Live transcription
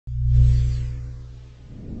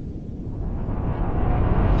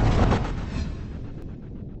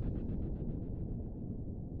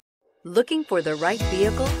Looking for the right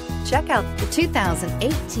vehicle? Check out the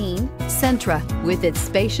 2018 Sentra. With its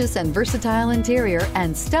spacious and versatile interior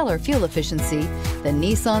and stellar fuel efficiency, the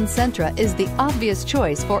Nissan Sentra is the obvious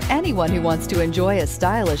choice for anyone who wants to enjoy a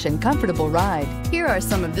stylish and comfortable ride. Here are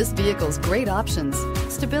some of this vehicle's great options: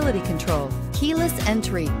 stability control, keyless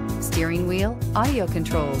entry, steering wheel audio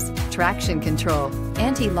controls, traction control,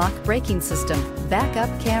 anti-lock braking system, backup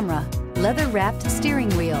camera, leather-wrapped steering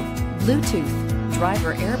wheel, Bluetooth,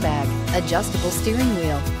 driver airbag, adjustable steering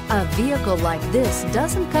wheel. A vehicle like this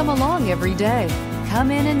doesn't come along every day.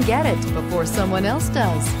 Come in and get it before someone else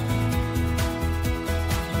does.